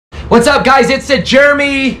What's up, guys? It's the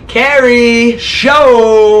Jeremy Carey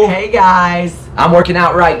Show. Hey guys, I'm working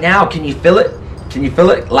out right now. Can you feel it? Can you feel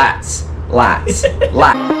it? Lats, lats,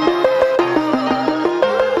 lats.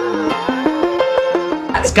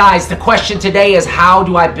 Guys, the question today is, how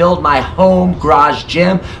do I build my home garage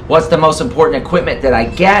gym? What's the most important equipment that I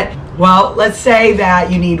get? well, let's say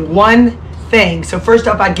that you need one thing. So first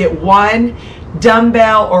off, I'd get one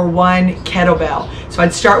dumbbell or one kettlebell. So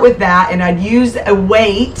I'd start with that, and I'd use a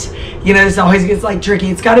weight. You know, this always gets like tricky.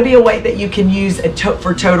 It's got to be a weight that you can use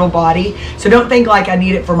for total body. So don't think like I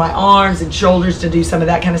need it for my arms and shoulders to do some of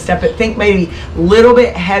that kind of stuff, but think maybe a little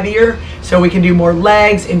bit heavier so we can do more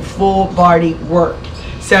legs and full body work.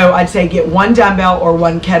 So I'd say get one dumbbell or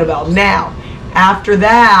one kettlebell. Now, after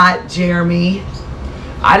that, Jeremy,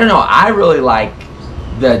 I don't know. I really like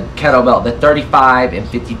the kettlebell, the 35 and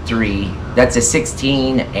 53. That's a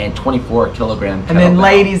 16 and 24 kilogram kettlebell. And then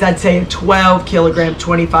ladies, I'd say a 12 kilogram,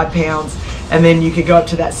 25 pounds. And then you could go up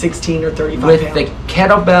to that 16 or 35 With pounds. the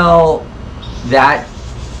kettlebell, that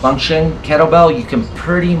function kettlebell, you can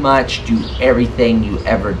pretty much do everything you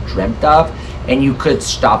ever dreamt of. And you could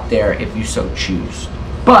stop there if you so choose.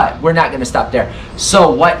 But we're not going to stop there.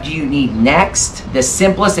 So what do you need next? The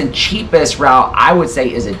simplest and cheapest route, I would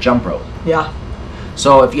say, is a jump rope. Yeah.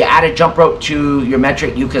 So if you add a jump rope to your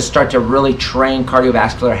metric, you can start to really train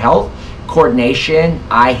cardiovascular health, coordination,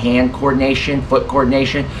 eye-hand coordination, foot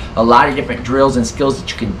coordination, a lot of different drills and skills that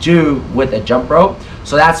you can do with a jump rope.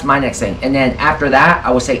 So that's my next thing. And then after that,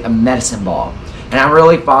 I would say a medicine ball. And I'm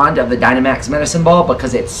really fond of the Dynamax medicine ball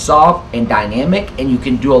because it's soft and dynamic, and you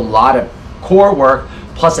can do a lot of core work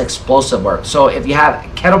plus explosive work. So if you have a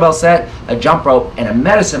kettlebell set, a jump rope, and a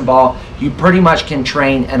medicine ball, you pretty much can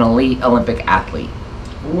train an elite Olympic athlete.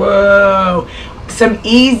 Whoa. Some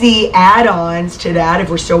easy add-ons to that, if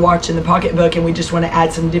we're still watching the pocketbook and we just want to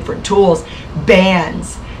add some different tools.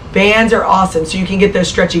 Bands. Bands are awesome. So you can get those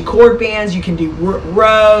stretchy cord bands, you can do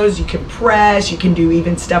rows, you can press, you can do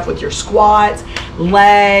even stuff with your squats,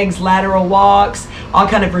 legs, lateral walks, all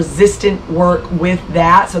kind of resistant work with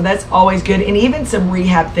that. So that's always good. And even some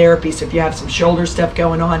rehab therapy. So if you have some shoulder stuff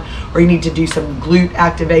going on, or you need to do some glute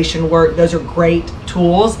activation work, those are great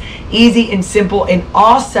tools. Easy and simple. And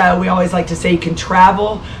also, we always like to say you can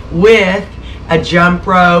travel with a jump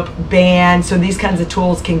rope, band, so these kinds of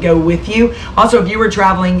tools can go with you. Also, if you were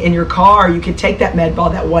traveling in your car, you could take that med ball,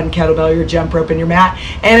 that one kettlebell, your jump rope, and your mat,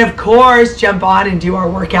 and of course, jump on and do our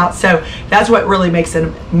workout. So that's what really makes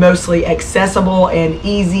it mostly accessible and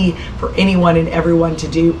easy for anyone and everyone to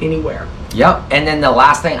do anywhere. Yep, and then the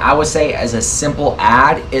last thing I would say as a simple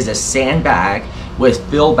add is a sandbag with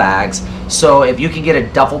fill bags. So if you can get a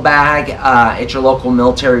duffel bag at your local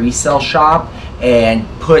military resale shop and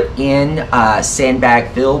put in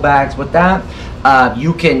sandbag fill bags with that,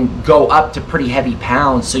 you can go up to pretty heavy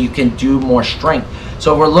pounds, so you can do more strength.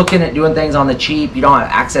 So if we're looking at doing things on the cheap, you don't have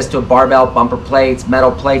access to a barbell, bumper plates,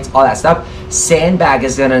 metal plates, all that stuff, sandbag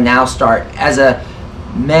is gonna now start. As a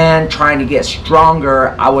man trying to get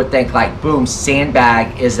stronger, I would think like, boom,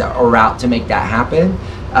 sandbag is a route to make that happen.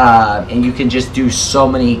 And you can just do so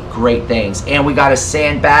many great things. And we got a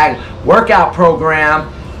sandbag workout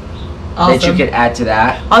program that you could add to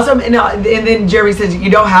that. Awesome. And then Jeremy says you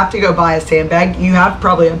don't have to go buy a sandbag. You have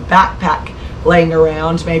probably a backpack laying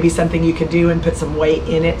around, maybe something you could do and put some weight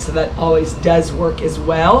in it, so that always does work as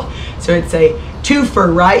well. So it's a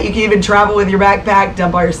twofer, right? You can even travel with your backpack,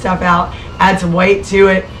 dump all your stuff out, add some weight to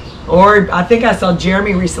it. Or I think I saw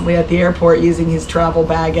Jeremy recently at the airport using his travel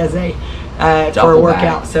bag as a for a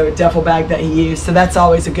workout, so a duffel bag that he used. So that's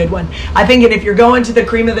always a good one. I think, and if you're going to the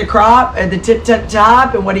cream of the crop at the tip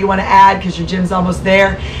top, and what do you want to add because your gym's almost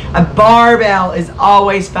there, a barbell is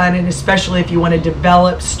always fun, and especially if you want to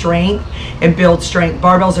develop strength and build strength.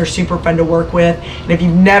 Barbells are super fun to work with, and if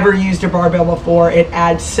you've never used a barbell before, it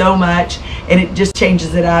adds so much, and it just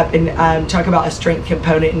changes it up, and talk about a strength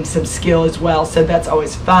component and some skill as well. So that's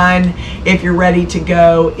always fun if you're ready to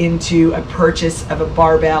go into a purchase of a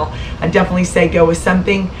barbell. I definitely say go with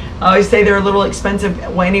something. I always say they're a little expensive,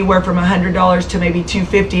 anywhere from $100 to maybe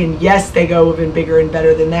 $250, and yes, they go even bigger and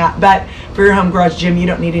better than that. But for your home garage gym, you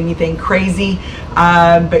don't need anything crazy.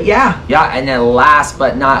 But yeah. Yeah, and then last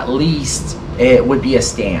but not least, it would be a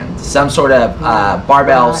stand. Some sort of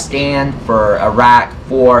barbell stand for a rack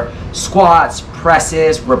for squats,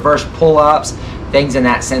 presses, reverse pull-ups, things in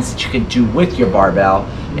that sense that you can do with your barbell.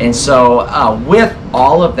 And so with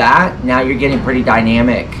all of that, now you're getting pretty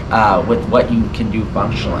dynamic with what you can do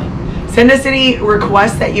functionally. Send us any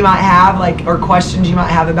requests that you might have, like, or questions you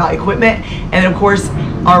might have about equipment. And of course,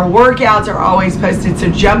 our workouts are always posted,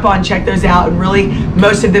 so jump on, check those out. And really,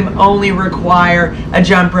 most of them only require a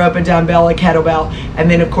jump rope, a dumbbell, a kettlebell.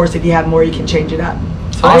 And then, of course, if you have more, you can change it up.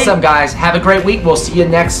 Awesome, guys. Have a great week. We'll see you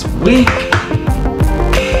next week.